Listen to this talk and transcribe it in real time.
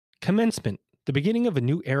Commencement, the beginning of a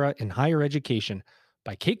new era in higher education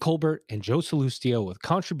by Kate Colbert and Joe Salustio with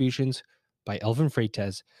contributions by Elvin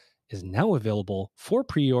Freites is now available for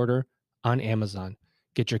pre-order on Amazon.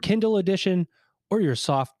 Get your Kindle edition or your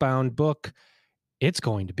softbound book. It's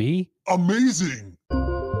going to be amazing.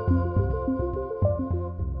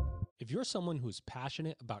 If you're someone who's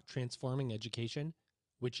passionate about transforming education,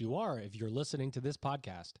 which you are if you're listening to this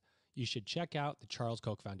podcast, you should check out the Charles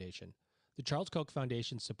Koch Foundation. The Charles Koch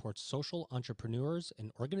Foundation supports social entrepreneurs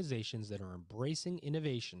and organizations that are embracing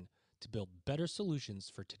innovation to build better solutions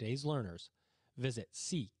for today's learners. Visit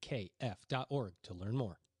ckf.org to learn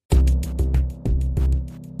more.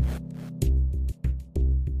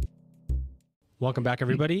 Welcome back,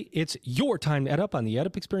 everybody. It's your time to EdUp on the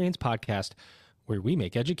EdUp Experience podcast, where we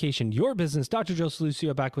make education your business. Dr. Joe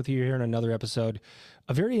Salustio back with you here in another episode.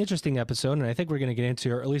 A very interesting episode, and I think we're going to get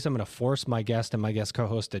into, or at least I'm going to force my guest and my guest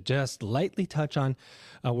co-host to just lightly touch on.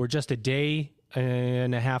 We're just a day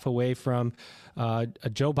and a half away from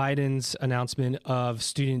Joe Biden's announcement of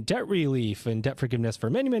student debt relief and debt forgiveness for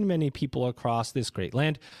many, many, many people across this great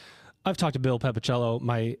land. I've talked to Bill Pepicello,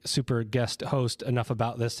 my super guest host, enough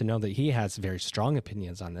about this to know that he has very strong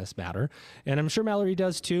opinions on this matter. And I'm sure Mallory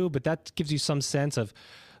does too, but that gives you some sense of,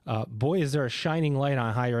 boy, is there a shining light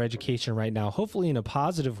on higher education right now, hopefully in a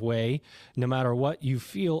positive way, no matter what you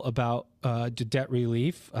feel about debt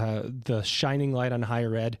relief. The shining light on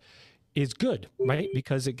higher ed is good, right?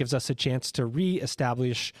 Because it gives us a chance to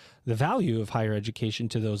reestablish the value of higher education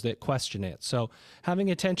to those that question it. So having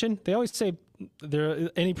attention, they always say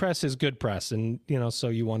any press is good press. And, so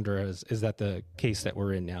you wonder, is that the case that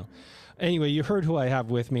we're in now? Anyway, you heard who I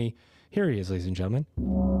have with me. Here he is, ladies and gentlemen.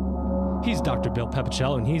 He's Dr. Bill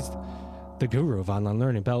Pepicello, and he's the guru of online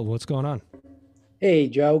learning. Bill, what's going on? Hey,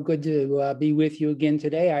 Joe, good to be with you again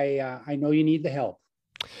today. I know you need the help.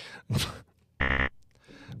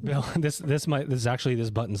 Bill, this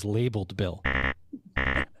button's labeled Bill.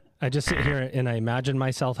 I just sit here and I imagine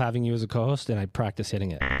myself having you as a co-host, and I practice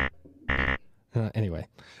hitting it. Anyway,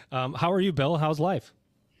 how are you, Bill? How's life?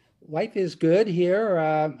 Life is good here.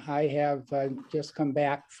 I have just come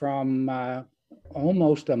back from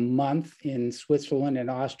almost a month in Switzerland and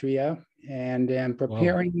Austria, and am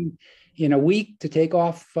preparing in a week to take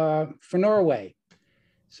off for Norway.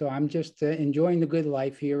 So I'm just enjoying the good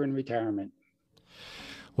life here in retirement.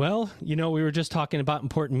 Well, we were just talking about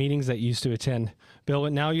important meetings that you used to attend, Bill,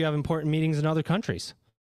 but now you have important meetings in other countries.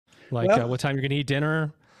 Like what time you're going to eat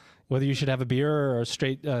dinner, whether you should have a beer or a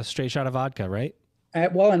straight shot of vodka, right?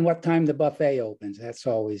 And what time the buffet opens. That's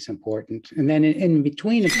always important. And then in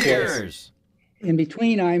between, of course,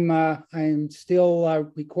 I'm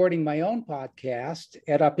still recording my own podcast,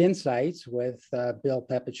 EdUp Insights, with Bill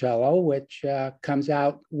Pepicello, which comes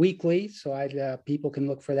out weekly. So people can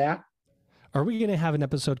look for that. Are we going to have an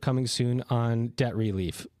episode coming soon on debt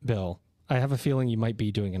relief, Bill? I have a feeling you might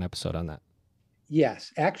be doing an episode on that.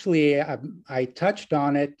 Yes, actually, I touched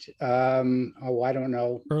on it. I don't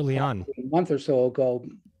know, early on, a month or so ago,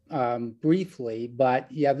 briefly.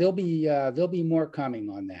 But yeah, there'll be more coming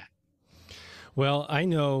on that. Well, I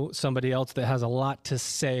know somebody else that has a lot to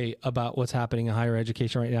say about what's happening in higher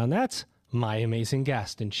education right now, and that's my amazing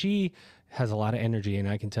guest, and she has a lot of energy, and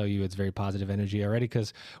I can tell you it's very positive energy already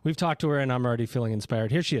because we've talked to her, and I'm already feeling inspired.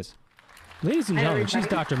 Here she is. Ladies and gentlemen, she's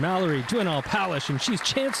Dr. Mallory Dwinal-Palisch, and she's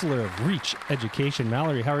Chancellor of Reach Education.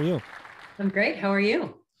 Mallory, how are you? I'm great. How are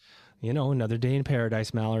you? Another day in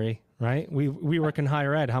paradise, Mallory, right? We work in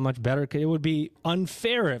higher ed. How much better? It would be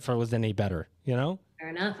unfair if it was any better, Fair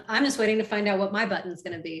enough. I'm just waiting to find out what my button's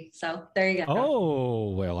going to be. So there you go. Oh,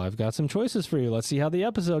 well, I've got some choices for you. Let's see how the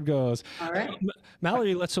episode goes. All right.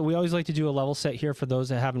 Mallory, so we always like to do a level set here for those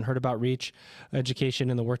that haven't heard about Reach Education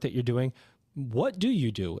and the work that you're doing. What do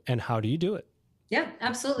you do and how do you do it? Yeah,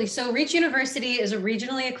 absolutely. So Reach University is a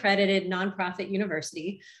regionally accredited nonprofit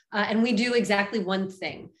university, and we do exactly one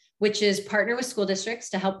thing, which is partner with school districts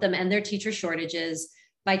to help them end their teacher shortages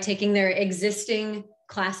by taking their existing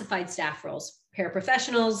classified staff roles,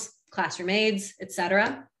 paraprofessionals, classroom aides, et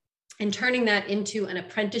cetera, and turning that into an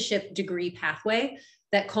apprenticeship degree pathway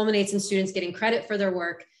that culminates in students getting credit for their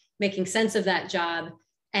work, making sense of that job,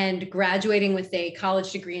 and graduating with a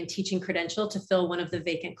college degree and teaching credential to fill one of the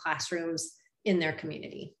vacant classrooms in their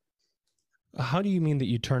community. How do you mean that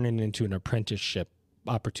you turn it into an apprenticeship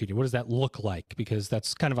opportunity? What does that look like? Because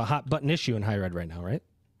that's kind of a hot button issue in higher ed right now, right?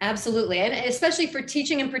 Absolutely. And especially for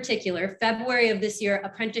teaching in particular, February of this year,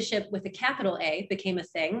 apprenticeship with a capital A became a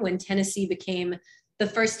thing when Tennessee became the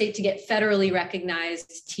first state to get federally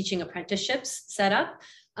recognized teaching apprenticeships set up.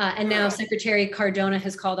 And now Secretary Cardona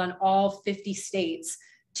has called on all 50 states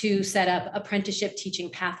to set up apprenticeship teaching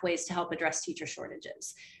pathways to help address teacher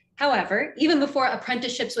shortages. However, even before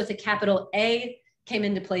apprenticeships with a capital A came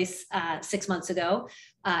into place 6 months ago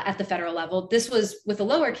at the federal level, this was with a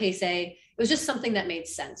lowercase a, it was just something that made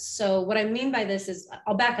sense. So what I mean by this is,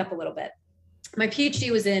 I'll back up a little bit. My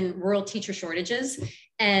PhD was in rural teacher shortages,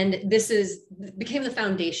 and this became the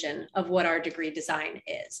foundation of what our degree design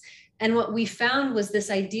is. And what we found was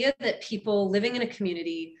this idea that people living in a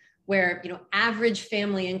community where, average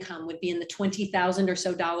family income would be in the $20,000 or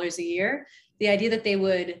so a year, the idea that they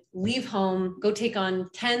would leave home, go take on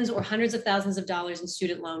tens or hundreds of thousands of dollars in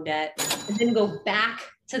student loan debt, and then go back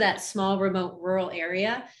to that small, remote, rural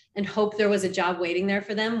area and hope there was a job waiting there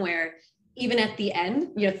for them, where even at the end,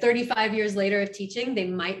 35 years later of teaching, they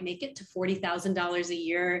might make it to $40,000 a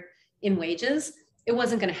year in wages. It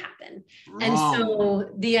wasn't going to happen. And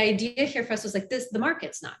so the idea here for us was like this, the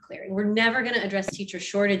market's not clearing. We're never going to address teacher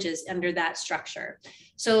shortages under that structure.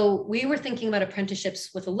 So we were thinking about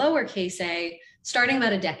apprenticeships with a lowercase a starting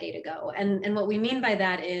about a decade ago. And what we mean by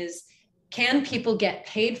that is, can people get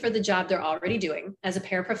paid for the job they're already doing as a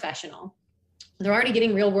paraprofessional? They're already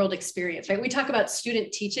getting real world experience, right? We talk about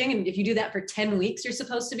student teaching, and if you do that for 10 weeks, you're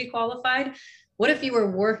supposed to be qualified. What if you were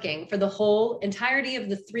working for the whole entirety of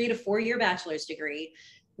the 3 to 4 year bachelor's degree,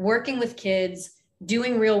 working with kids,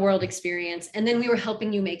 doing real world experience, and then we were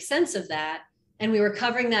helping you make sense of that, and we were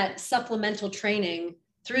covering that supplemental training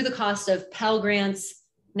through the cost of Pell grants,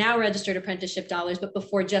 now registered apprenticeship dollars, but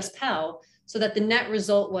before just Pell, so that the net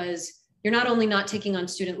result was you're not only not taking on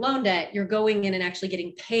student loan debt, you're going in and actually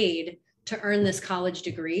getting paid to earn this college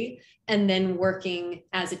degree and then working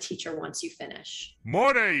as a teacher once you finish.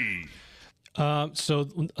 Mallory. So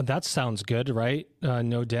that sounds good, right?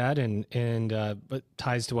 No debt, but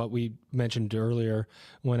ties to what we mentioned earlier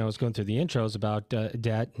when I was going through the intros about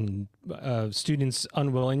debt and students'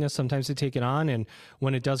 unwillingness sometimes to take it on. And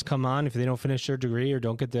when it does come on, if they don't finish their degree or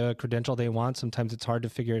don't get the credential they want, sometimes it's hard to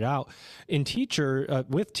figure it out.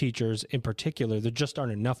 With teachers in particular, there just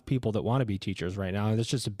aren't enough people that want to be teachers right now. And that's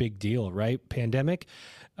just a big deal, right? Pandemic,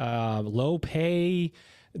 low pay.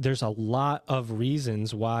 There's a lot of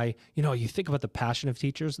reasons why, you think about the passion of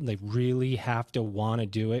teachers and they really have to want to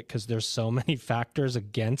do it because there's so many factors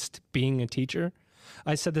against being a teacher.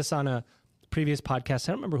 I said this on a previous podcast.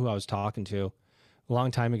 I don't remember who I was talking to a long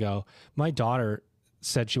time ago. My daughter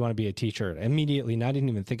said she wanted to be a teacher immediately, and I didn't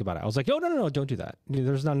even think about it. I was like, oh, no, don't do that.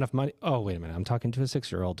 There's not enough money. Oh, wait a minute. I'm talking to a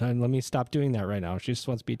 6-year-old. Let me stop doing that right now. She just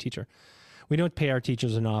wants to be a teacher. We don't pay our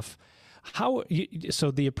teachers enough.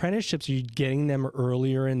 So the apprenticeships, are you getting them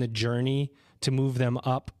earlier in the journey to move them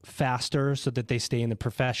up faster so that they stay in the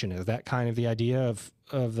profession? Is that kind of the idea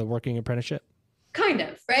of the working apprenticeship? Kind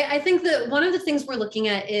of, right? I think that one of the things we're looking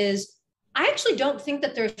at is, I actually don't think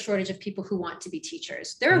that there's a shortage of people who want to be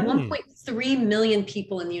teachers. There are 1.3 million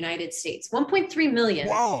people in the United States, 1.3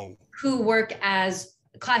 million who work as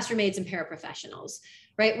classroom aides and paraprofessionals,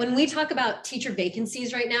 right? When we talk about teacher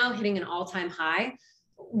vacancies right now hitting an all-time high,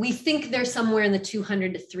 we think there's somewhere in the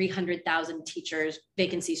 200 to 300,000 teachers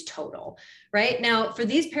vacancies total, right? Now, for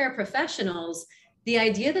these paraprofessionals, the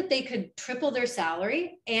idea that they could triple their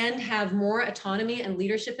salary and have more autonomy and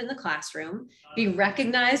leadership in the classroom, be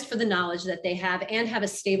recognized for the knowledge that they have, and have a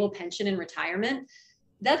stable pension in retirement,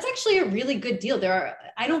 that's actually a really good deal.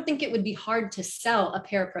 I don't think it would be hard to sell a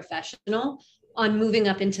paraprofessional on moving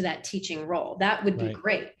up into that teaching role. That would be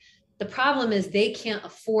great. The problem is they can't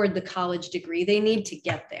afford the college degree they need to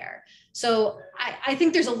get there. So I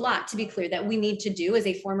think there's a lot, to be clear, that we need to do. As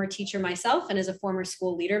a former teacher myself and as a former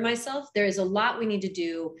school leader myself, there is a lot we need to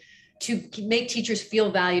do to make teachers feel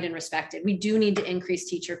valued and respected. We do need to increase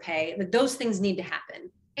teacher pay, but those things need to happen.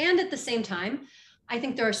 And at the same time, I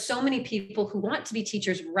think there are so many people who want to be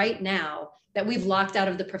teachers right now that we've locked out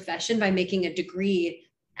of the profession by making a degree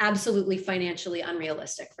absolutely financially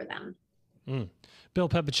unrealistic for them. Bill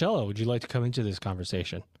Pepicello, would you like to come into this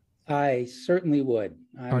conversation? I certainly would.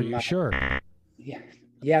 Are you sure? Yeah.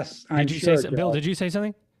 Yes, I'm sure. Bill, did you say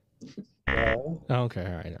something? No. Okay,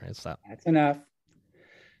 all right, stop. That's enough.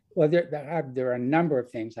 Well, there are a number of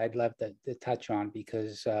things I'd love to touch on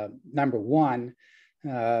because number one,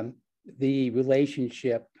 the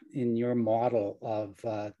relationship in your model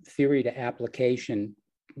of theory to application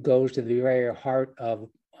goes to the very heart of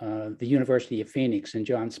the University of Phoenix and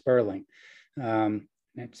John Sperling.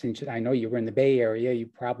 Since I know you were in the Bay Area, you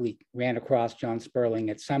probably ran across John Sperling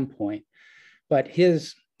at some point, but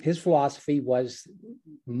his philosophy was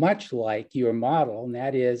much like your model, and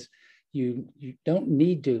that is you don't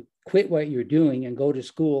need to quit what you're doing and go to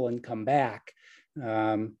school and come back,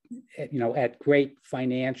 at great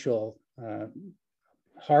financial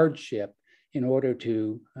hardship in order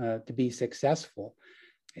to be successful,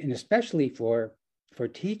 and especially for for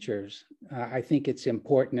teachers, I think it's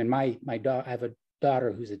important. And I have a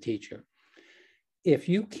daughter who's a teacher. If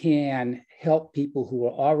you can help people who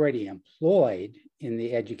are already employed in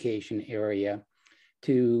the education area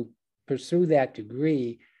to pursue that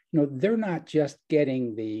degree, they're not just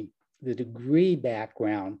getting the degree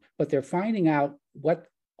background, but they're finding out what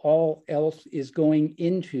all else is going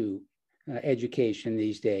into education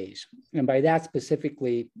these days. And by that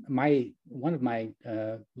specifically, one of my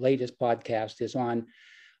latest podcasts is on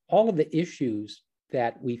all of the issues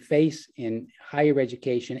that we face in higher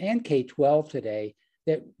education and K-12 today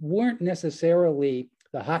that weren't necessarily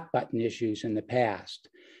the hot button issues in the past.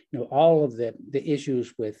 All of the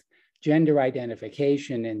issues with gender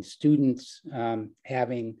identification and students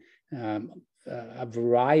having a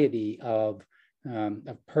variety of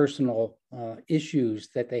personal issues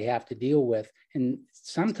that they have to deal with. And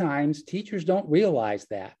sometimes teachers don't realize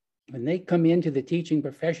that. When they come into the teaching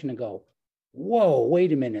profession and go, whoa,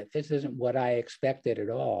 wait a minute, this isn't what I expected at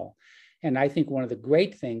all. And I think one of the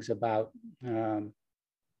great things about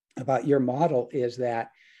your model is that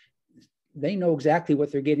they know exactly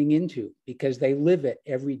what they're getting into because they live it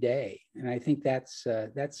every day. And I think that's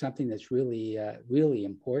something that's really, really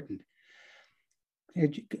important.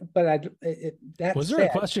 But was there a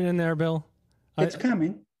question in there, Bill? It's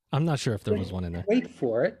coming. I'm not sure if there was one in there. Wait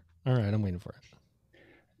for it. All right, I'm waiting for it.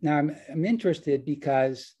 Now, I'm interested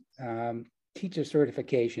because teacher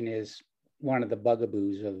certification is one of the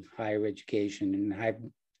bugaboos of higher education, and I've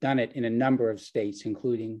done it in a number of states,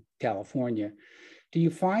 including California. Do you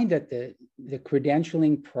find that the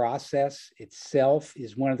credentialing process itself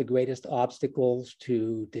is one of the greatest obstacles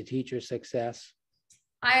to teacher success?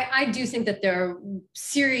 I do think that there are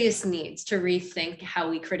serious needs to rethink how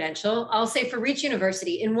we credential. I'll say for Reach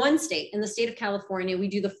University, in one state, in the state of California, we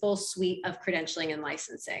do the full suite of credentialing and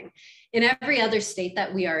licensing. In every other state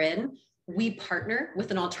that we are in, we partner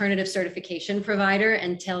with an alternative certification provider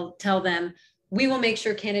and tell them, we will make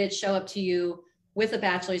sure candidates show up to you with a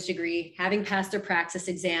bachelor's degree, having passed their praxis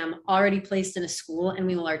exam, already placed in a school, and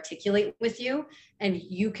we will articulate with you, and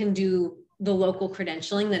you can do the local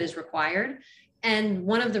credentialing that is required. And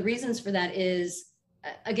one of the reasons for that is,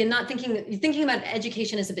 again, not thinking about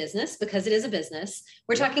education as a business, because it is a business.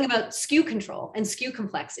 We're talking about SKU control and SKU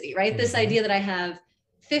complexity, right? This idea that I have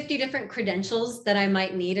 50 different credentials that I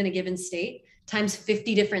might need in a given state times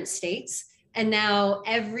 50 different states. And now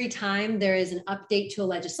every time there is an update to a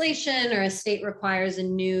legislation or a state requires a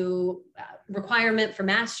new requirement for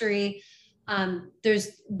mastery,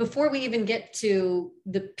 before we even get to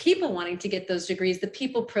the people wanting to get those degrees, the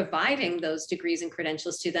people providing those degrees and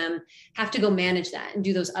credentials to them have to go manage that and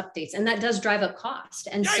do those updates. And that does drive up cost.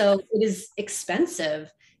 And so it is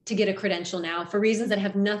expensive to get a credential now for reasons that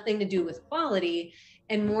have nothing to do with quality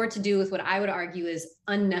and more to do with what I would argue is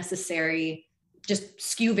unnecessary, just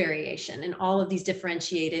SKU variation in all of these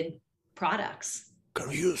differentiated products.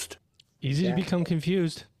 Confused. Easy to become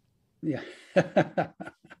confused. Yeah.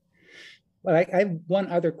 Well, I have one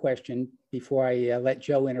other question before I let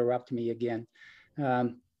Joe interrupt me again.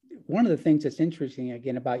 One of the things that's interesting,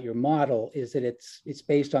 again, about your model is that it's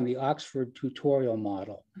based on the Oxford tutorial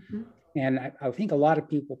model. Mm-hmm. And I think a lot of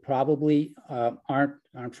people probably aren't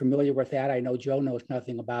familiar with that. I know Joe knows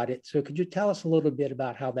nothing about it. So could you tell us a little bit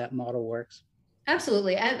about how that model works?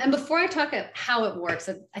 Absolutely. And before I talk about how it works,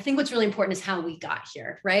 I think what's really important is how we got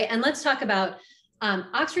here, right? And let's talk about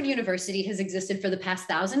Oxford University has existed for the past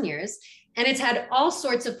 1,000 years, and it's had all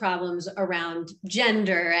sorts of problems around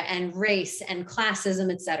gender and race and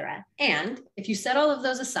classism, et cetera. And if you set all of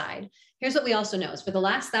those aside, here's what we also know is for the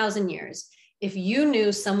last 1,000 years, if you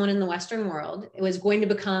knew someone in the Western world was going to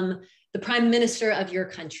become the prime minister of your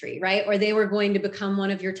country, right? Or they were going to become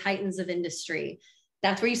one of your titans of industry,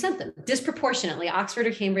 that's where you sent them. Disproportionately, Oxford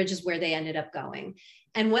or Cambridge is where they ended up going.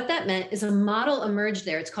 And what that meant is a model emerged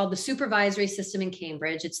there. It's called the supervisory system in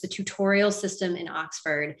Cambridge. It's the tutorial system in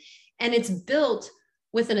Oxford. And it's built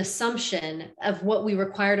with an assumption of what we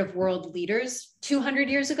required of world leaders 200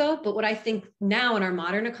 years ago, but what I think now in our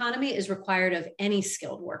modern economy is required of any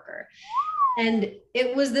skilled worker. And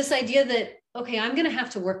it was this idea that, okay, I'm going to have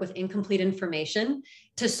to work with incomplete information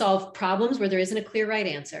to solve problems where there isn't a clear right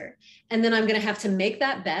answer. And then I'm going to have to make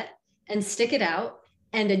that bet and stick it out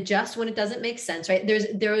and adjust when it doesn't make sense, right?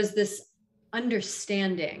 There was this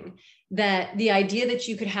understanding that the idea that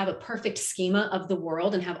you could have a perfect schema of the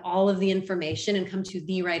world and have all of the information and come to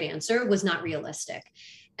the right answer was not realistic.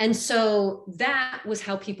 And so that was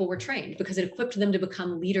how people were trained, because it equipped them to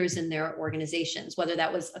become leaders in their organizations, whether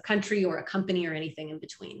that was a country or a company or anything in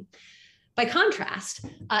between. By contrast,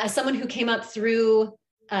 as someone who came up through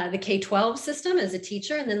the K-12 system as a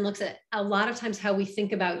teacher and then looks at a lot of times how we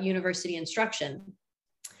think about university instruction,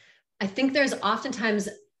 I think there's oftentimes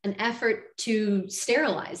an effort to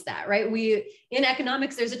sterilize that, right? In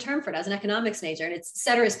economics, there's a term for it as an economics major, and it's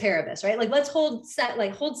ceteris paribus, right? Like let's hold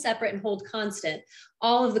separate and hold constant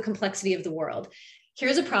all of the complexity of the world.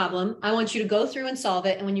 Here's a problem. I want you to go through and solve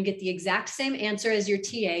it. And when you get the exact same answer as your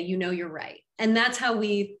TA, you know you're right. And that's how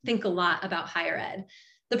we think a lot about higher ed.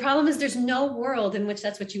 The problem is there's no world in which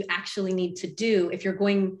that's what you actually need to do. If you're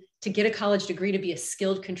going to get a college degree to be a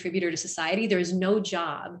skilled contributor to society, there is no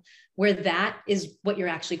job where that is what you're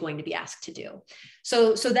actually going to be asked to do.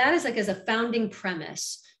 So that is like as a founding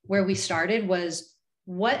premise where we started was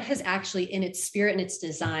what has actually in its spirit and its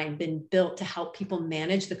design been built to help people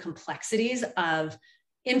manage the complexities of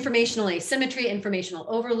informational asymmetry, informational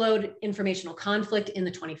overload, informational conflict in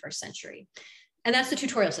the 21st century. And that's the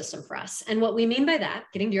tutorial system for us. And what we mean by that,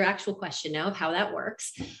 getting to your actual question now of how that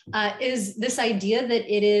works, is this idea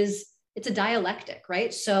that it's a dialectic,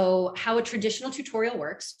 right? So how a traditional tutorial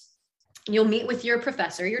works, you'll meet with your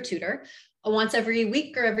professor, your tutor, once every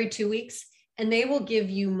week or every 2 weeks, and they will give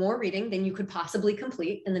you more reading than you could possibly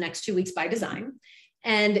complete in the next 2 weeks by design.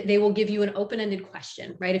 And they will give you an open-ended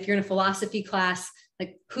question, right? If you're in a philosophy class,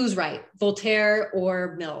 like who's right, Voltaire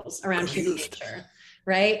or Mills around human nature,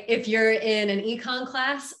 right? If you're in an econ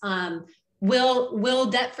class, will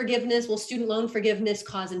debt forgiveness, will student loan forgiveness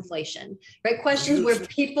cause inflation, right? Questions where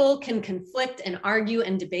people can conflict and argue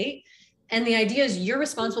and debate. And the idea is you're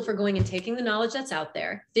responsible for going and taking the knowledge that's out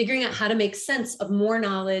there, figuring out how to make sense of more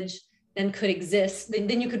knowledge than could exist,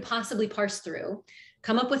 than you could possibly parse through,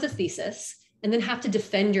 come up with a thesis, and then have to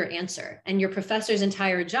defend your answer. And your professor's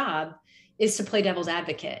entire job is to play devil's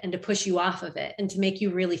advocate and to push you off of it and to make you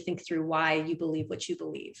really think through why you believe what you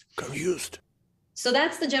believe. Confused. So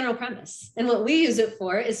that's the general premise. And what we use it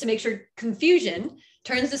for is to make sure confusion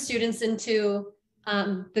turns the students into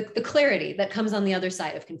the clarity that comes on the other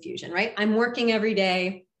side of confusion, right? I'm working every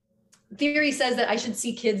day. Theory says that I should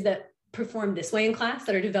see kids that perform this way in class,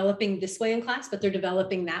 that are developing this way in class, but they're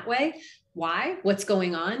developing that way. Why? What's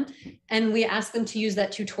going on? And we ask them to use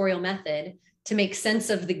that tutorial method to make sense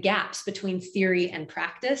of the gaps between theory and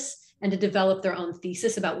practice and to develop their own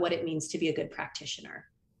thesis about what it means to be a good practitioner.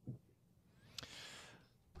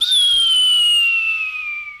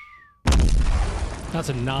 That's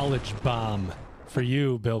a knowledge bomb for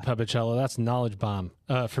you, Bill Pepicello. That's a knowledge bomb.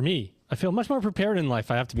 For me, I feel much more prepared in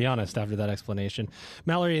life, I have to be honest, after that explanation.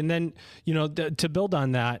 Mallory, and then, to build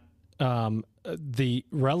on that, the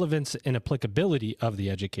relevance and applicability of the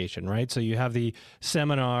education, right? So you have the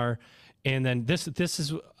seminar, and then this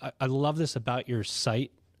is, I love this about your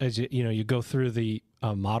site, as you go through the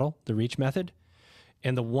model, the REACH method.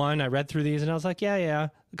 And the one, I read through these and I was like, yeah,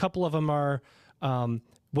 a couple of them are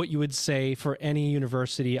what you would say for any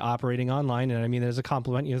university operating online. And I mean, there's a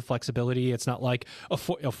compliment, the flexibility. It's not like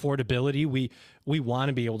affordability. We want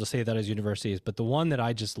to be able to say that as universities, but the one that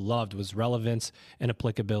I just loved was relevance and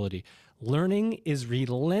applicability. Learning is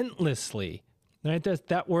relentlessly, right?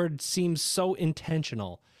 That word seems so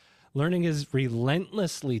intentional. Learning is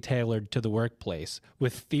relentlessly tailored to the workplace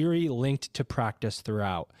with theory linked to practice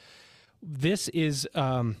throughout. This is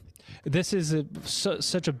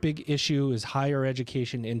such a big issue as higher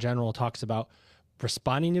education in general talks about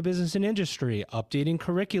responding to business and industry, updating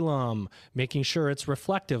curriculum, making sure it's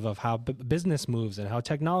reflective of how business moves and how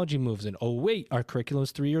technology moves. And, oh, wait, our curriculum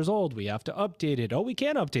is 3 years old. We have to update it. Oh, we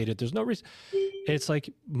can't update it. There's no reason. It's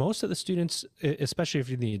like most of the students, especially if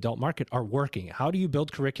you're in the adult market, are working. How do you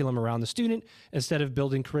build curriculum around the student instead of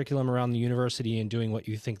building curriculum around the university and doing what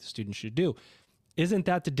you think the student should do? Isn't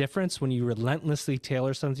that the difference when you relentlessly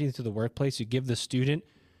tailor something to the workplace? You give the student,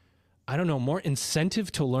 more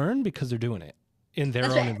incentive to learn because they're doing it in their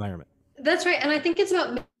own environment. That's right. And I think it's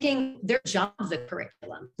about making their job the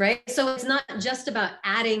curriculum, right? So it's not just about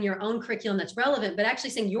adding your own curriculum that's relevant, but actually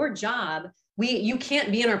saying your job, you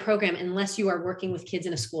can't be in our program unless you are working with kids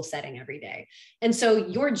in a school setting every day. And so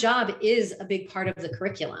your job is a big part of the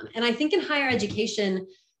curriculum. And I think in higher education,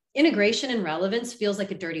 integration and relevance feels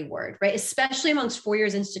like a dirty word, right? Especially amongst 4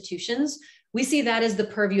 years institutions, we see that as the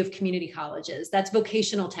purview of community colleges. That's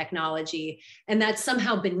vocational technology, and that's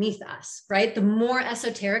somehow beneath us, right? The more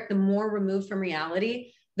esoteric, the more removed from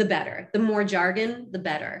reality, the better. The more jargon, the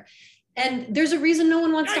better. And there's a reason no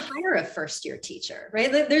one wants to hire a first-year teacher,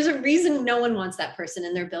 right? There's a reason no one wants that person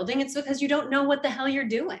in their building. It's because you don't know what the hell you're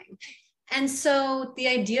doing. And so the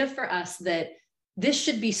idea for us that this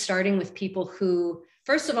should be starting with people who,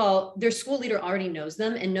 first of all, their school leader already knows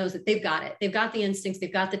them and knows that they've got it. They've got the instincts,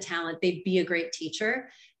 they've got the talent, they'd be a great teacher.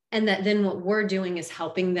 And that then what we're doing is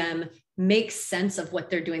helping them make sense of what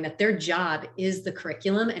they're doing, that their job is the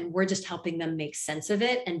curriculum, and we're just helping them make sense of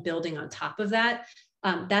it and building on top of that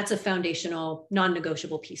That's a foundational,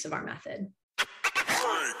 non-negotiable piece of our method.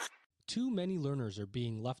 Too many learners are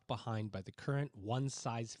being left behind by the current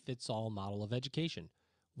one-size-fits-all model of education.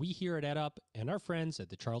 We here at EdUp and our friends at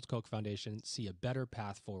the Charles Koch Foundation see a better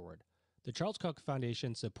path forward. The Charles Koch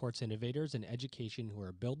Foundation supports innovators in education who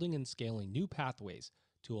are building and scaling new pathways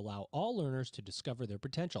to allow all learners to discover their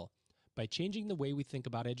potential. By changing the way we think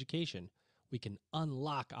about education, we can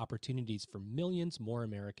unlock opportunities for millions more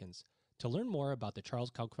Americans. To learn more about the Charles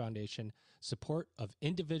Koch Foundation support of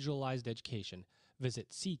individualized education, visit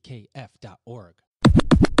ckf.org.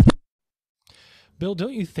 Bill,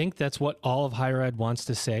 don't you think that's what all of higher ed wants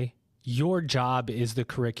to say? Your job is the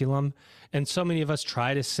curriculum, and so many of us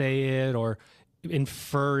try to say it or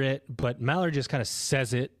infer it, but Mallory just kind of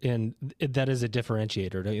says it, and that is a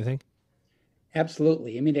differentiator, don't you think?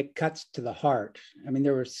 Absolutely. I mean, it cuts to the heart. I mean,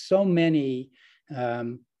 there were so many, I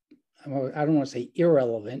don't want to say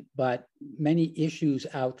irrelevant, but many issues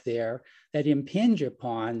out there that impinge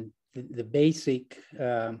upon the basic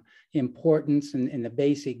importance and the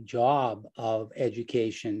basic job of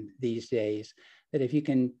education these days, that if you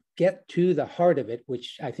can get to the heart of it,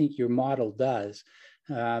 which I think your model does,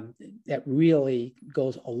 that really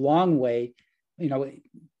goes a long way,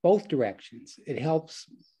 both directions. It helps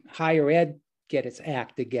higher ed get its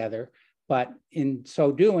act together, but in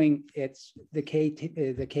so doing, it's the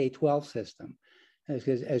K-12 system.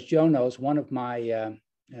 As Joe knows, one of my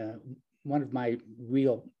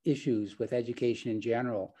real issues with education in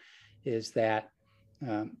general is that,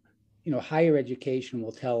 higher education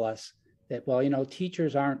will tell us that, well,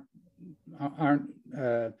 teachers aren't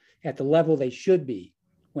at the level they should be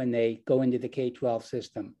when they go into the K-12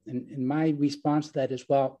 system. And my response to that is,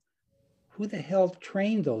 well, who the hell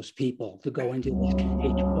trained those people to go into the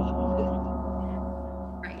K-12 system?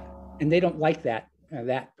 Right. And they don't like that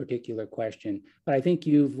particular question. But I think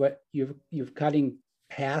you're cutting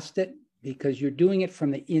past it, because you're doing it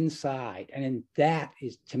from the inside. And that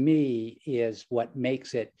is, to me, is what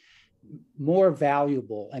makes it more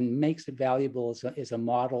valuable and makes it valuable as a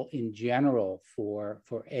model in general for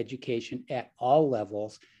education at all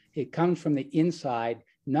levels. It comes from the inside,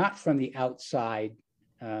 not from the outside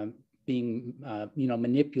being,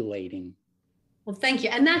 manipulating. Well, thank you.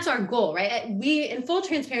 And that's our goal, right? We, in full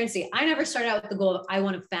transparency, I never started out with the goal of I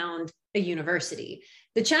want to found a university.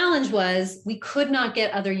 The challenge was we could not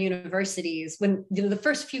get other universities when the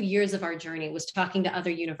first few years of our journey was talking to other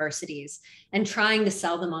universities and trying to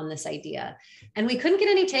sell them on this idea. And we couldn't get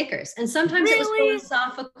any takers. And sometimes It was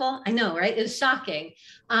philosophical. I know, right? It was shocking.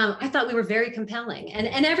 I thought we were very compelling,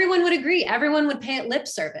 and everyone would agree. Everyone would pay it lip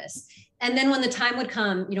service. And then when the time would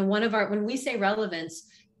come, when we say relevance,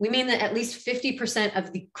 we mean that at least 50%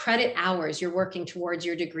 of the credit hours you're working towards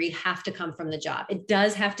your degree have to come from the job. It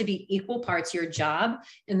does have to be equal parts your job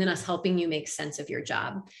and then us helping you make sense of your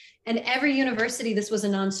job. And every university, this was a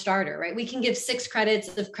non-starter, right? We can give 6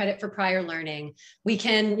 credits of credit for prior learning. We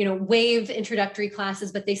can, waive introductory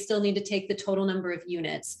classes, but they still need to take the total number of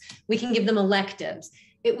units. We can give them electives.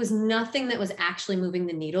 It was nothing that was actually moving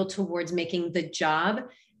the needle towards making the job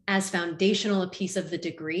as foundational a piece of the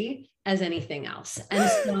degree as anything else. And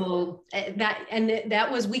so that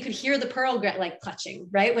was, we could hear the pearl like clutching,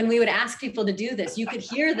 right? When we would ask people to do this, you could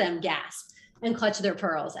hear them gasp and clutch their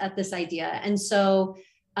pearls at this idea. And so,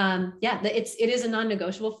 it is a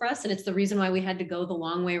non-negotiable for us. And it's the reason why we had to go the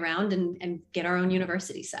long way around and get our own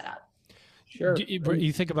university set up. Sure.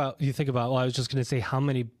 You think about, well, I was just going to say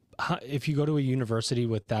if you go to a university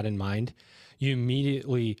with that in mind, you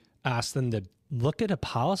immediately ask them to look at a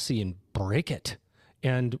policy and break it.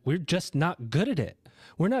 And we're just not good at it.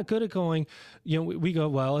 We're not good at going, we go,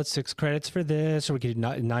 well, it's 6 credits for this, or we get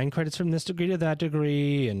 9 credits from this degree to that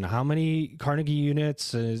degree. And how many Carnegie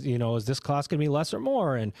units is this class going to be less or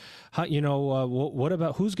more? And how, what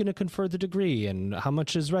about who's going to confer the degree, and how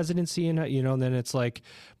much is residency? And, and then it's like,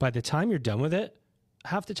 by the time you're done with it,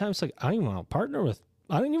 half the time it's like, I don't even want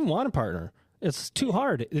to partner. It's too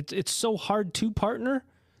hard. It's so hard to partner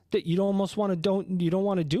that you don't want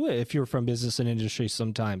to do it if you're from business and industry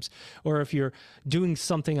sometimes, or if you're doing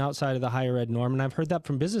something outside of the higher ed norm. And I've heard that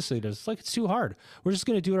from business leaders. It's like, it's too hard. We're just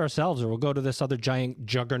going to do it ourselves, or we'll go to this other giant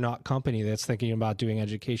juggernaut company that's thinking about doing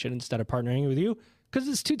education instead of partnering with you, because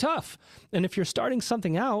it's too tough. And if you're starting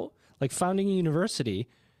something out, like founding a university,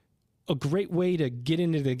 a great way to get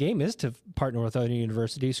into the game is to partner with other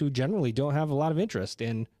universities who generally don't have a lot of interest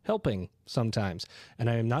in helping sometimes. And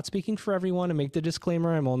I am not speaking for everyone, and make the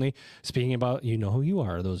disclaimer, I'm only speaking about, who you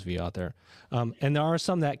are, those of you out there. And there are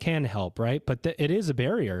some that can help, right? But it is a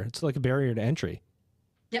barrier. It's like a barrier to entry.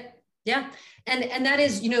 Yep. Yeah. And that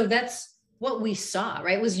is, what we saw,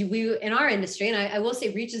 right, was we in our industry, and I will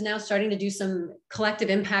say Reach is now starting to do some collective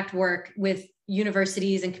impact work with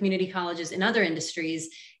universities and community colleges in other industries.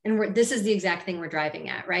 And this is the exact thing we're driving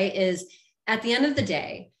at, right, is at the end of the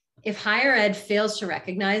day, if higher ed fails to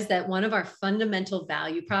recognize that one of our fundamental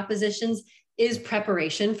value propositions is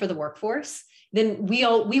preparation for the workforce, then we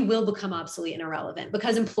will become obsolete and irrelevant,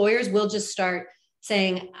 because employers will just start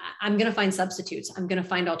saying, I'm going to find substitutes, I'm going to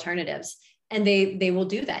find alternatives. And they will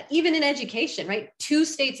do that. Even in education, right? 2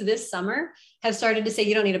 states this summer have started to say,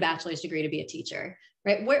 you don't need a bachelor's degree to be a teacher,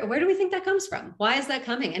 right? Where do we think that comes from? Why is that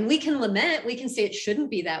coming? And we can lament, we can say it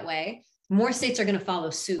shouldn't be that way. More states are going to follow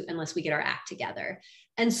suit unless we get our act together.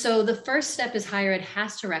 And so the first step is higher ed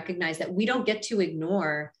has to recognize that we don't get to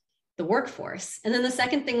ignore the workforce. And then the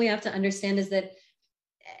second thing we have to understand is that,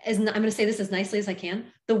 as I'm going to say this as nicely as I can,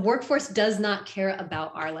 the workforce does not care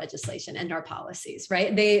about our legislation and our policies,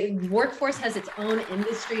 right? The workforce has its own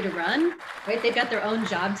industry to run, right? They've got their own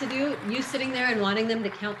job to do. You sitting there and wanting them to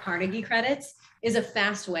count Carnegie credits is a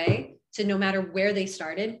fast way to, no matter where they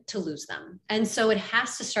started, to lose them. And so it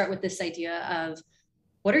has to start with this idea of,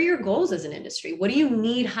 what are your goals as an industry? What do you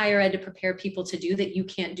need higher ed to prepare people to do that you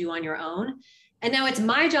can't do on your own? And now it's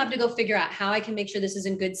my job to go figure out how I can make sure this is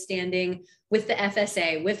in good standing with the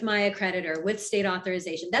FSA, with my accreditor, with state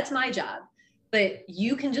authorization. That's my job. But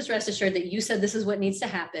you can just rest assured that you said this is what needs to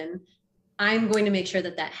happen. I'm going to make sure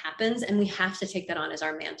that that happens, and we have to take that on as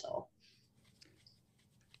our mantle.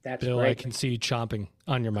 That's Bill, great. I can see you chomping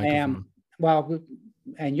on your microphone. Well,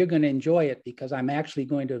 and you're going to enjoy it, because I'm actually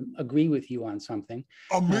going to agree with you on something.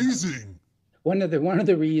 Amazing. One of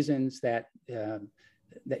the reasons that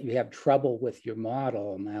that you have trouble with your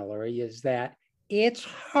model, Mallory, is that it's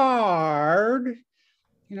hard.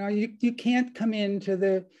 You know, you can't come into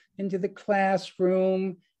the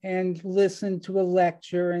classroom and listen to a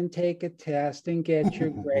lecture and take a test and get your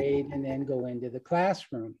grade and then go into the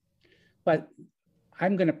classroom. But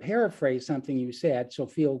I'm going to paraphrase something you said, so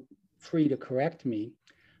feel free to correct me.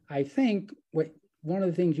 I think one of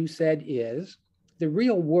the things you said is the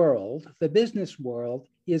real world, the business world,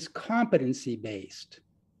 is competency-based.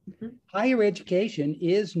 Mm-hmm. Higher education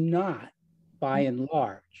is not, by and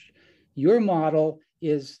large. Your model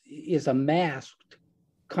is a masked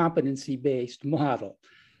competency-based model.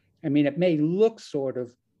 I mean, it may look sort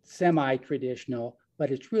of semi-traditional,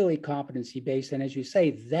 but it's really competency-based. And as you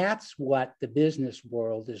say, that's what the business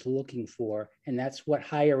world is looking for. And that's what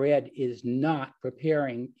higher ed is not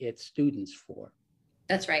preparing its students for.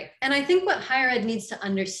 That's right. And I think what higher ed needs to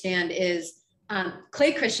understand is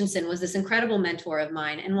Clay Christensen was this incredible mentor of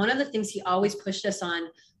mine. And one of the things he always pushed us on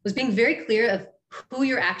was being very clear of who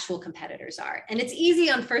your actual competitors are. And it's easy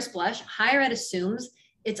on first blush. Higher ed assumes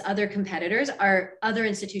its other competitors are other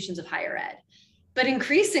institutions of higher ed. But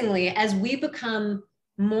increasingly, as we become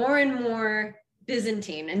more and more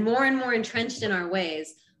Byzantine and more entrenched in our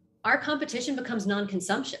ways, our competition becomes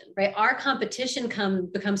non-consumption, right? Our competition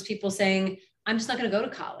becomes people saying, I'm just not going to go to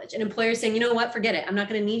college. And employers saying, you know what, forget it. I'm not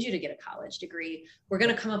going to need you to get a college degree. We're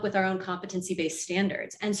going to come up with our own competency-based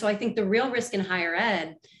standards. And so I think the real risk in higher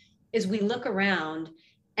ed is we look around,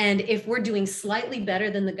 and if we're doing slightly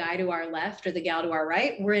better than the guy to our left or the gal to our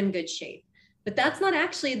right, we're in good shape. But that's not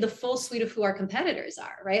actually the full suite of who our competitors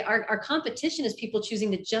are, right? Our competition is people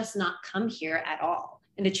choosing to just not come here at all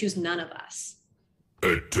and to choose none of us.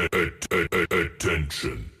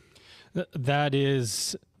 Attention. That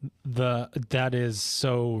is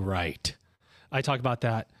so right. I talk about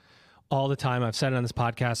that all the time. I've said it on this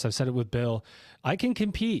podcast. I've said it with Bill. I can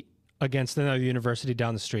compete against another university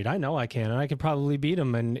down the street. I know I can, and I can probably beat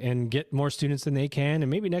them and get more students than they can. And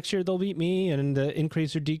maybe next year they'll beat me, and the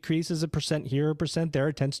increase or decrease is 1% here, 1%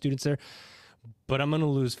 there, 10 students there. But I'm going to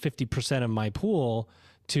lose 50% of my pool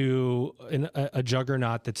to a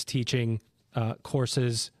juggernaut that's teaching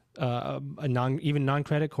courses, even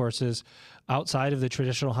non-credit courses outside of the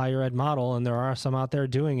traditional higher ed model. And there are some out there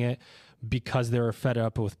doing it because they were fed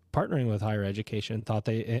up with partnering with higher education,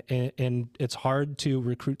 and it's hard to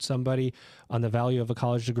recruit somebody on the value of a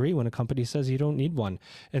college degree when a company says you don't need one.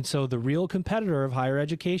 And so the real competitor of higher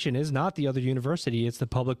education is not the other university. It's the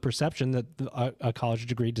public perception that a college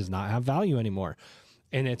degree does not have value anymore.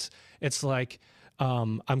 And it's like,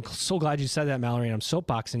 I'm so glad you said that, Mallory, and I'm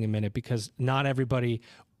soapboxing a minute, because not everybody,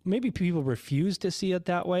 maybe people refuse to see it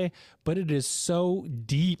that way, but it is so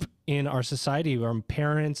deep in our society, our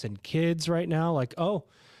parents and kids right now, like, oh,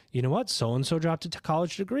 you know what? So-and-so dropped a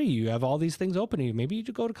college degree. You have all these things open to you. Maybe you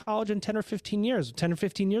could go to college in 10 or 15 years. 10 or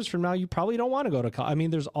 15 years from now, you probably don't want to go to college. I mean,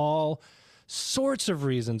 there's all sorts of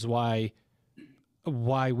reasons why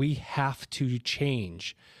we have to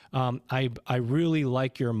change. I really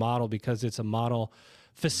like your model because it's a model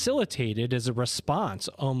facilitated as a response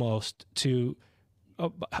almost to,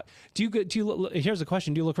 here's a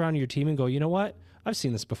question. Do you look around your team and go, you know what? I've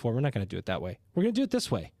seen this before. We're not going to do it that way. We're going to do it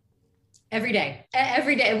this way. Every day.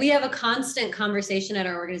 Every day. We have a constant conversation at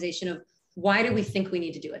our organization of why do we think we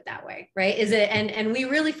need to do it that way, right? And we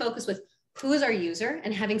really focus with who is our user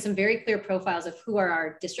and having some very clear profiles of who are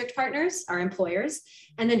our district partners, our employers,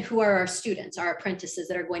 and then who are our students, our apprentices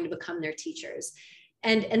that are going to become their teachers.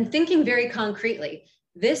 And thinking very concretely,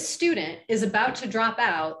 this student is about to drop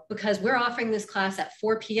out because we're offering this class at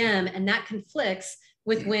 4 p.m. and that conflicts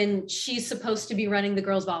with when she's supposed to be running the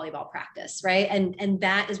girls' volleyball practice, right? And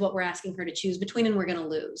that is what we're asking her to choose between, and we're going to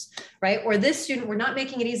lose, right? Or this student, we're not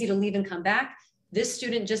making it easy to leave and come back. This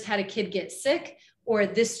student just had a kid get sick, or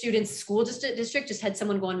this student's school district just had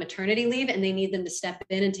someone go on maternity leave and they need them to step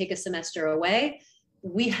in and take a semester away.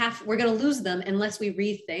 We're going to lose them unless we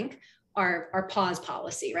rethink our pause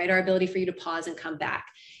policy, right? Our ability for you to pause and come back.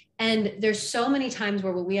 And there's so many times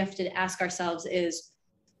where what we have to ask ourselves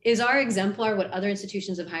is our exemplar what other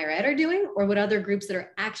institutions of higher ed are doing, or what other groups that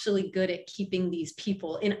are actually good at keeping these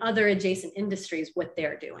people in other adjacent industries, what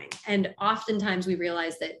they're doing? And oftentimes we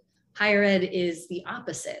realize that higher ed is the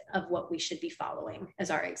opposite of what we should be following as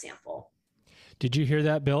our example. Did you hear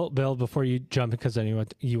that, Bill? Bill, before you jump, because anyone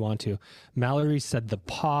you want to, Mallory said the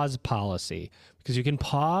pause policy, because you can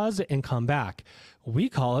pause and come back. We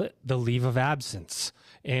call it the leave of absence.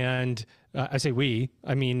 And I say we,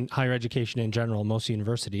 I mean higher education in general, most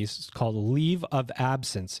universities, it's called leave of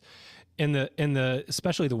absence. And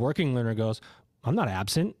especially the working learner goes, I'm not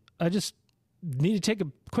absent. I just need to take a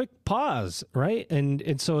quick pause, right?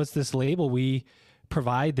 And so it's this label we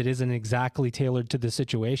provide that isn't exactly tailored to the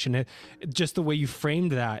situation. Just the way you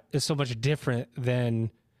framed that is so much different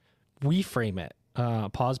than we frame it.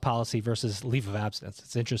 Pause policy versus leave of absence.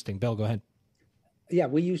 It's interesting. Bill, go ahead. Yeah,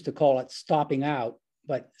 we used to call it stopping out,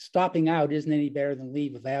 but stopping out isn't any better than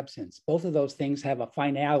leave of absence. Both of those things have a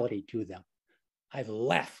finality to them. I've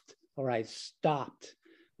left or I've stopped,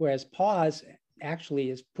 whereas pause actually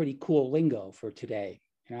is pretty cool lingo for today.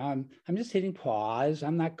 You know, I'm just hitting pause.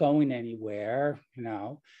 I'm not going anywhere. You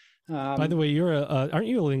know. By the way, aren't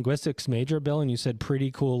you a linguistics major, Bill? And you said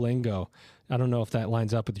pretty cool lingo. I don't know if that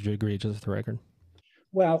lines up with your degree, just for the record.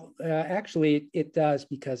 Well, actually, it does,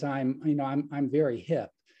 because I'm very hip.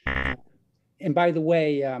 And by the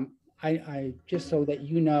way, I just so that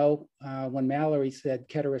you know, when Mallory said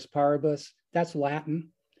ceteris paribus, that's Latin.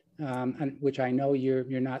 Which I know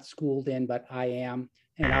you're not schooled in, but I am,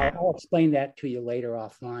 and I'll explain that to you later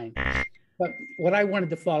offline. But what I wanted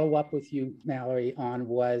to follow up with you, Mallory, on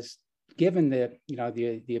was, given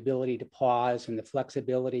the ability to pause and the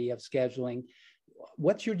flexibility of scheduling,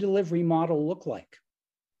 what's your delivery model look like?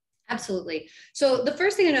 Absolutely. So the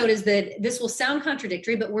first thing to note is that this will sound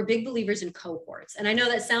contradictory, but we're big believers in cohorts. And I know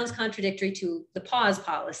that sounds contradictory to the pause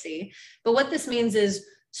policy, but what this means is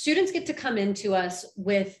students get to come into us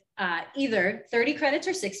with either 30 credits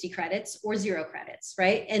or 60 credits or 0 credits,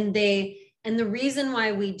 right? And the reason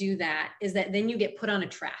why we do that is that then you get put on a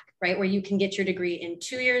track, right? Where you can get your degree in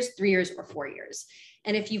 2 years, 3 years, or 4 years.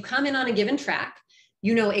 And if you come in on a given track,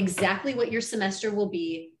 you know exactly what your semester will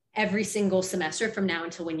be every single semester from now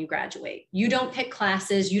until when you graduate. You don't pick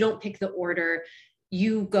classes, you don't pick the order,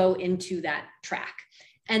 you go into that track.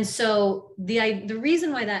 And so the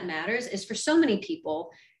reason why that matters is, for so many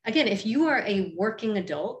people, again, if you are a working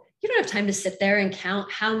adult, you don't have time to sit there and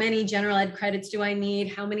count how many general ed credits do I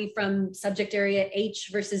need, how many from subject area H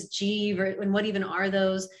versus G, and what even are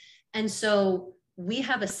those? And so we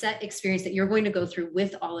have a set experience that you're going to go through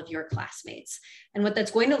with all of your classmates. And what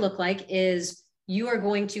that's going to look like is you are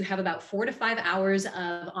going to have about 4 to 5 hours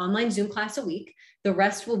of online Zoom class a week. The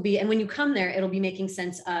rest will be, and when you come there, it'll be making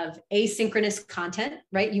sense of asynchronous content,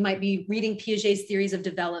 right? You might be reading Piaget's theories of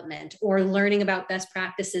development, or learning about best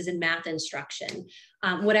practices in math instruction,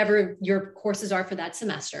 whatever your courses are for that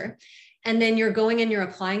semester. And then you're going and you're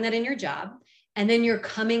applying that in your job. And then you're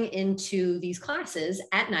coming into these classes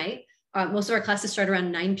at night. Most of our classes start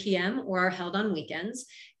around 9 p.m. or are held on weekends.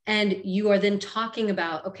 And you are then talking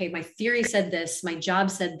about, okay, my theory said this, my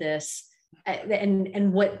job said this,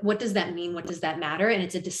 and what does that mean? What does that matter? And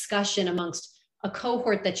it's a discussion amongst a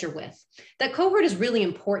cohort that you're with. That cohort is really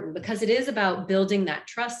important because it is about building that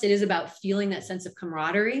trust. It is about feeling that sense of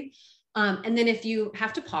camaraderie. And then if you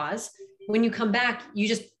have to pause, when you come back, you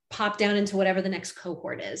just pop down into whatever the next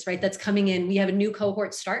cohort is, right? That's coming in. We have a new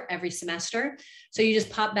cohort start every semester. So you just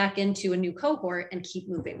pop back into a new cohort and keep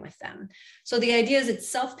moving with them. So the idea is it's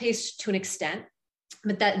self-paced to an extent,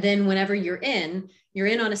 but that then whenever you're in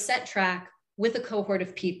on a set track with a cohort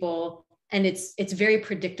of people, and it's very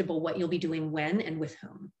predictable what you'll be doing when and with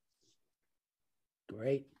whom.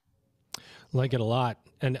 Great. Like it a lot,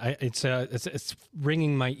 and it's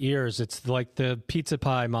ringing my ears. It's like the pizza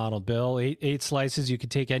pie model, Bill. Eight slices. You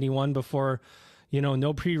could take any one before,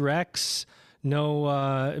 no prereqs,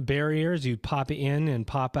 no barriers. You pop it in and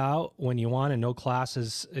pop out when you want, and no class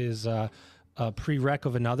is a prereq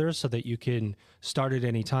of another, so that you can start at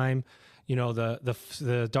any time.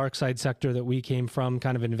 The dark side sector that we came from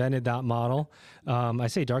kind of invented that model. I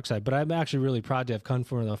say dark side, but I'm actually really proud to have come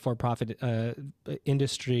from the for-profit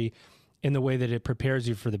industry in the way that it prepares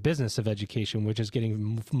you for the business of education, which is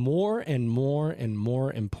getting more and more and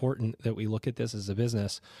more important, that we look at this as a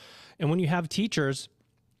business. And when you have teachers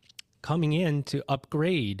coming in to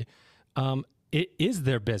upgrade, it is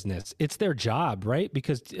their business. It's their job, right?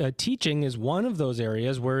 Because teaching is one of those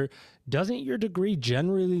areas where doesn't your degree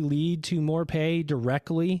generally lead to more pay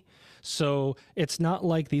directly? So it's not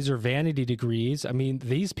like these are vanity degrees. I mean,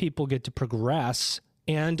 these people get to progress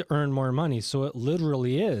and earn more money. So it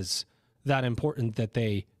literally is that important that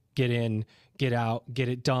they get in, get out, get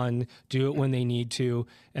it done, do it when they need to,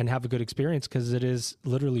 and have a good experience, because it is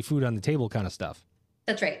literally food on the table kind of stuff.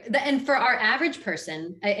 That's right. And for our average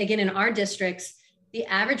person, again, in our districts, the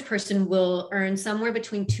average person will earn somewhere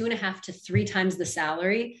between 2.5 to 3 times the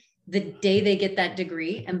salary the day they get that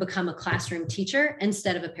degree and become a classroom teacher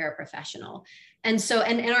instead of a paraprofessional. And so,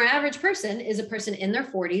 and our average person is a person in their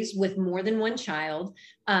 40s with more than one child,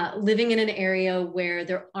 living in an area where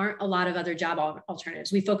there aren't a lot of other job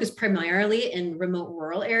alternatives. We focus primarily in remote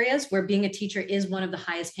rural areas where being a teacher is one of the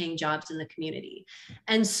highest paying jobs in the community.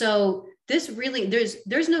 And so this really,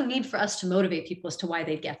 there's no need for us to motivate people as to why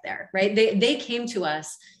they'd get there, right? They came to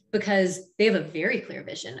us because they have a very clear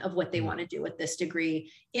vision of what they want to do with this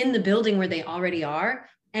degree in the building where they already are,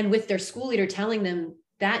 and with their school leader telling them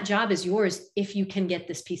that job is yours if you can get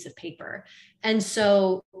this piece of paper. And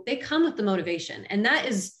so they come with the motivation. And that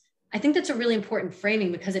is, I think that's a really important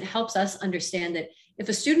framing, because it helps us understand that if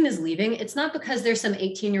a student is leaving, it's not because there's some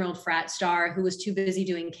 18-year-old frat star who was too busy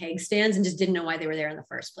doing keg stands and just didn't know why they were there in the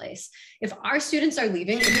first place. If our students are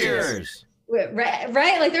leaving,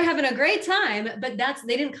 right, like they're having a great time, but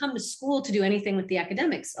they didn't come to school to do anything with the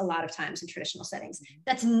academics a lot of times in traditional settings.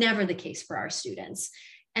 That's never the case for our students.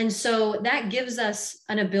 And so that gives us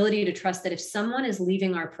an ability to trust that if someone is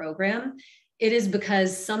leaving our program, it is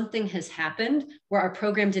because something has happened where our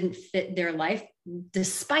program didn't fit their life,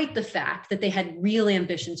 despite the fact that they had real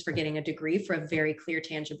ambitions for getting a degree for a very clear,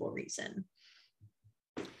 tangible reason.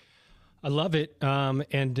 I love it.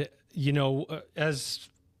 And, as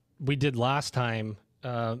we did last time,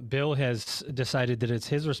 Bill has decided that it's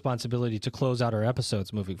his responsibility to close out our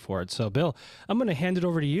episodes moving forward. So, Bill, I'm going to hand it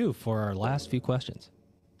over to you for our last few questions.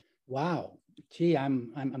 Wow. Gee,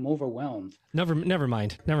 I'm overwhelmed. Never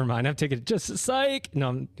mind. I'm taking it just psych.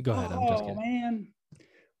 No, go ahead. I'm just kidding. Oh man.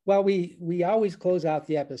 Well, we always close out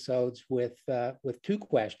the episodes with 2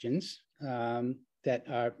 questions that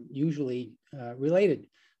are usually related.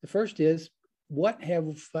 The first is, what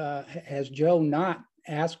has Joe not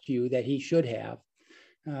asked you that he should have,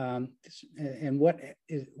 and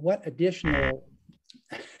what additional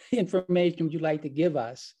information would you like to give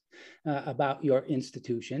us about your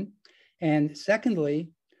institution? And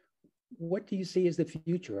secondly, what do you see as the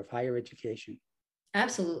future of higher education?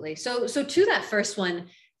 Absolutely. So to that first one,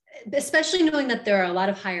 especially knowing that there are a lot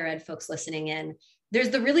of higher ed folks listening in,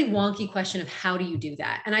 there's the really wonky question of how do you do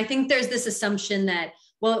that? And I think there's this assumption that,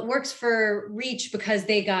 well, it works for Reach because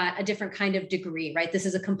they got a different kind of degree, right? This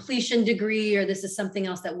is a completion degree, or this is something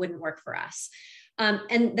else that wouldn't work for us.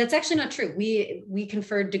 And that's actually not true. We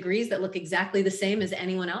conferred degrees that look exactly the same as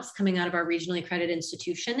anyone else coming out of our regionally accredited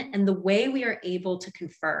institution. And the way we are able to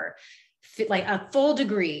confer like a full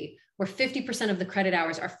degree where 50% of the credit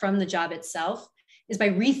hours are from the job itself is by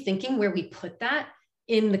rethinking where we put that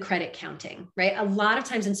in the credit counting, right? A lot of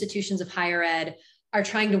times institutions of higher ed are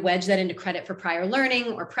trying to wedge that into credit for prior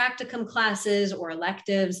learning or practicum classes or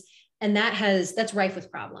electives. And that's rife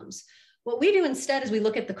with problems. What we do instead is we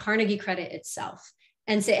look at the Carnegie credit itself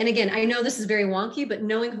and say, and again, I know this is very wonky, but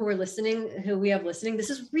knowing who we have listening,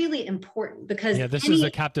 this is really important, because this is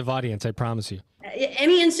a captive audience, I promise you.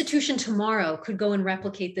 Any institution tomorrow could go and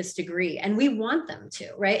replicate this degree, and we want them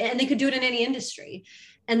to, right? And they could do it in any industry.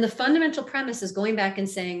 And the fundamental premise is going back and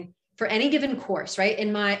saying, for any given course, right?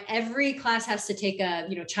 Every class has to take a,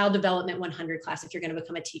 child development 100 class if you're going to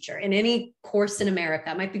become a teacher. In any course in America,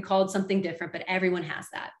 it might be called something different, but everyone has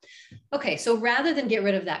that. Okay, so rather than get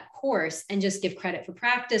rid of that course and just give credit for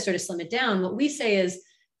practice or to slim it down, what we say is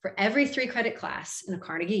for every 3 credit class in a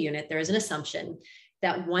Carnegie unit, there is an assumption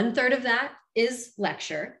that 1/3 of that is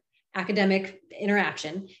lecture, academic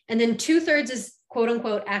interaction, and then 2/3 is quote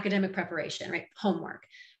unquote academic preparation, right? Homework.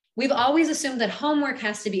 we've always assumed that homework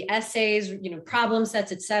has to be essays, problem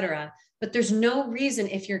sets, et cetera. But there's no reason,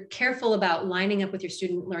 if you're careful about lining up with your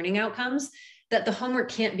student learning outcomes, that the homework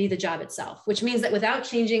can't be the job itself, which means that without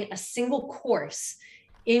changing a single course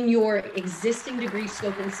in your existing degree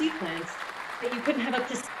scope and sequence, that you couldn't have up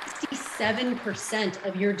to 67%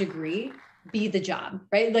 of your degree be the job,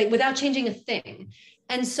 right? Like without changing a thing.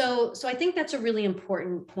 And so I think that's a really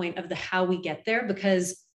important point of the how we get there,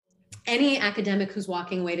 because any academic who's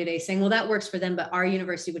walking away today saying, well, that works for them, but our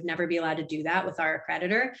university would never be allowed to do that with our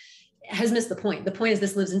accreditor, has missed the point. The point is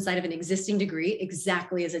this lives inside of an existing degree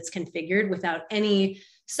exactly as it's configured, without any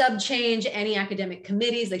sub change, any academic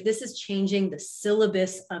committees. Like, this is changing the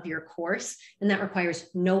syllabus of your course, and that requires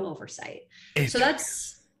no oversight. So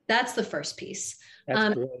that's the first piece.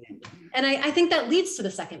 That's brilliant. And I think that leads to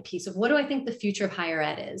the second piece of what do I think the future of higher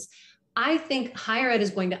ed is? I think higher ed is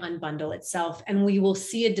going to unbundle itself, and we will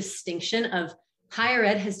see a distinction of higher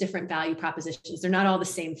ed has different value propositions. They're not all the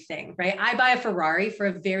same thing, right? I buy a Ferrari for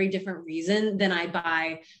a very different reason than I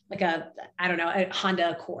buy like a Honda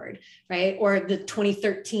Accord, right? Or the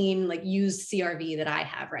 2013 like used CRV that I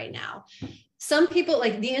have right now. Some people,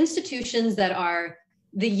 like the institutions that are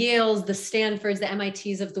the Yales, the Stanfords, the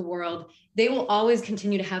MITs of the world, they will always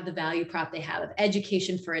continue to have the value prop they have of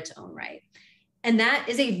education for its own right. And that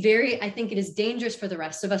is I think it is dangerous for the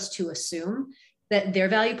rest of us to assume that their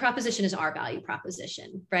value proposition is our value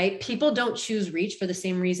proposition, right? People don't choose Reach for the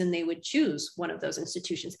same reason they would choose one of those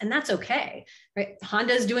institutions. And that's okay, right?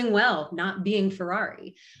 Honda is doing well, not being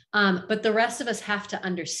Ferrari. But the rest of us have to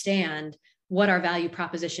understand what our value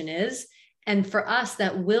proposition is. And for us,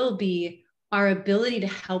 that will be our ability to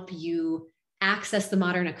help you access the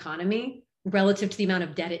modern economy relative to the amount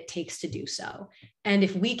of debt it takes to do so. And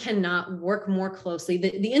if we cannot work more closely,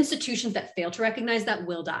 the institutions that fail to recognize that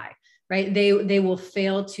will die. Right? They will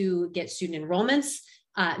fail to get student enrollments.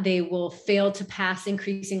 They will fail to pass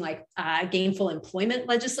increasing gainful employment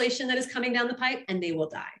legislation that is coming down the pipe, and they will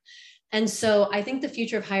die. And so I think the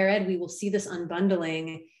future of higher ed, we will see this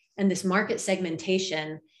unbundling and this market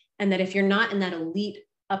segmentation, and that if you're not in that elite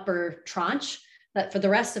upper tranche, that for the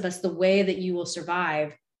rest of us, the way that you will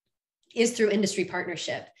survive is through industry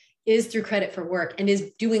partnership, is through credit for work, and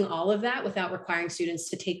is doing all of that without requiring students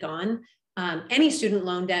to take on any student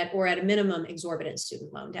loan debt, or at a minimum, exorbitant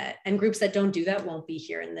student loan debt. And groups that don't do that won't be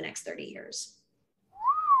here in the next 30 years.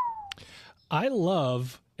 I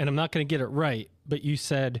love, and I'm not going to get it right, but you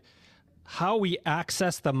said how we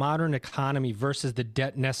access the modern economy versus the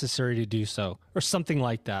debt necessary to do so, or something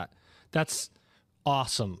like that. That's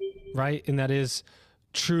awesome, right? And that is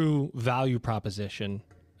true value proposition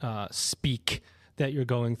speak that you're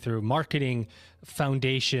going through. Marketing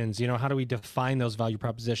foundations, how do we define those value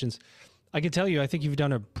propositions? I can tell you, I think you've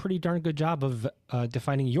done a pretty darn good job of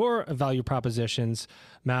defining your value propositions,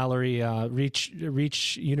 Mallory. Reach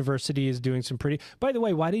University is doing some pretty... By the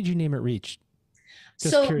way, why did you name it Reach?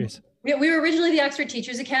 Just curious. We were originally the Oxford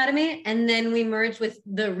Teachers Academy, and then we merged with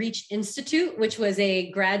the Reach Institute, which was a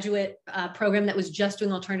graduate program that was just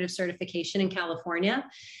doing alternative certification in California.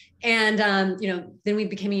 And, then we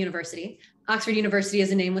became a university. Oxford University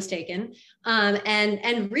as a name was taken.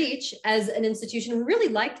 And Reach as an institution, we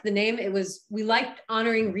really liked the name. We liked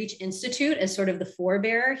honoring Reach Institute as sort of the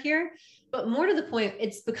forebearer here. But more to the point,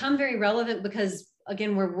 it's become very relevant because,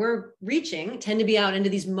 again, where we're reaching tend to be out into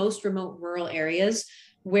these most remote rural areas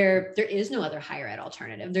where there is no other higher ed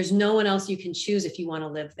alternative. There's no one else you can choose if you want to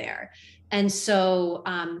live there. And so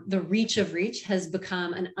the Reach of Reach has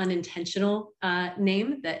become an unintentional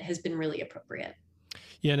name that has been really appropriate.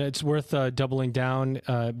 Yeah, and it's worth doubling down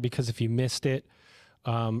because if you missed it,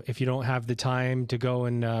 if you don't have the time to go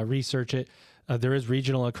and research it, there is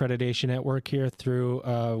regional accreditation at work here through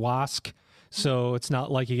WASC. So it's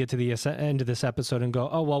not like you get to the end of this episode and go,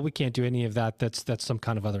 oh, well, we can't do any of that. That's some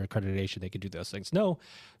kind of other accreditation. They could do those things. No,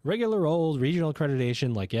 regular old regional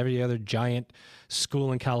accreditation, like every other giant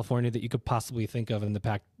school in California that you could possibly think of in the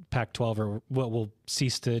Pac-12, or what will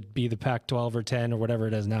cease to be the Pac-12 or 10 or whatever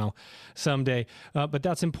it is now someday. But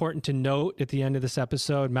that's important to note at the end of this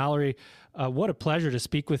episode. Mallory, what a pleasure to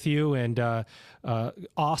speak with you, and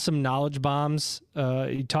awesome knowledge bombs.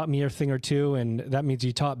 You taught me a thing or two, and that means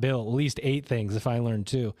you taught Bill at least 8 things if I learned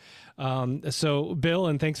 2. So Bill,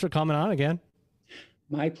 and thanks for coming on again.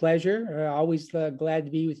 My pleasure. Always glad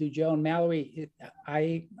to be with you, Joe. And Mallory,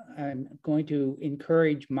 I am going to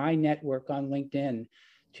encourage my network on LinkedIn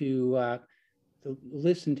to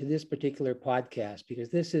listen to this particular podcast, because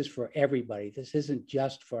this is for everybody. This isn't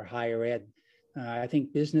just for higher ed. I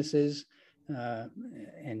think businesses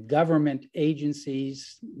and government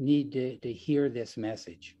agencies need to hear this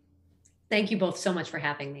message. Thank you both so much for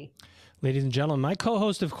having me. Ladies and gentlemen, my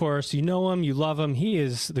co-host, of course, you know him, you love him. He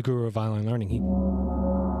is the guru of online learning.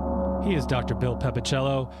 He is Dr. Bill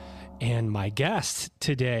Pepicello. And my guest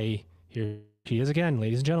today, here she is again,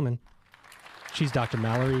 ladies and gentlemen. She's Dr.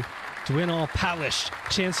 Mallory, Dwinal-Palisch,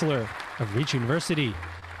 Chancellor of Reach University.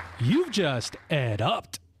 You've just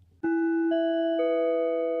EdUp'd.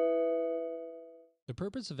 The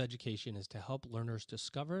purpose of education is to help learners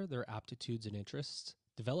discover their aptitudes and interests,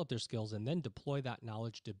 develop their skills, and then deploy that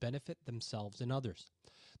knowledge to benefit themselves and others.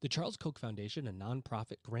 The Charles Koch Foundation, a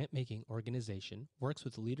nonprofit grant-making organization, works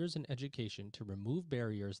with leaders in education to remove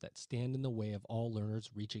barriers that stand in the way of all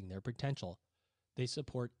learners reaching their potential. They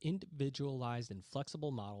support individualized and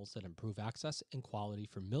flexible models that improve access and quality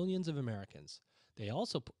for millions of Americans. They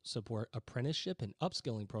also support apprenticeship and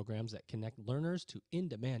upskilling programs that connect learners to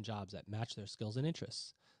in-demand jobs that match their skills and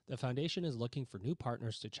interests. The foundation is looking for new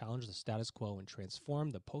partners to challenge the status quo and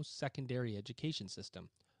transform the post-secondary education system.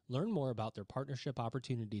 Learn more about their partnership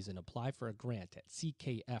opportunities and apply for a grant at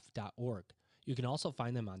ckf.org. You can also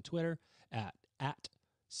find them on Twitter at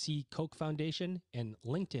C Koch Foundation and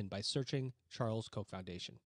LinkedIn by searching Charles Koch Foundation.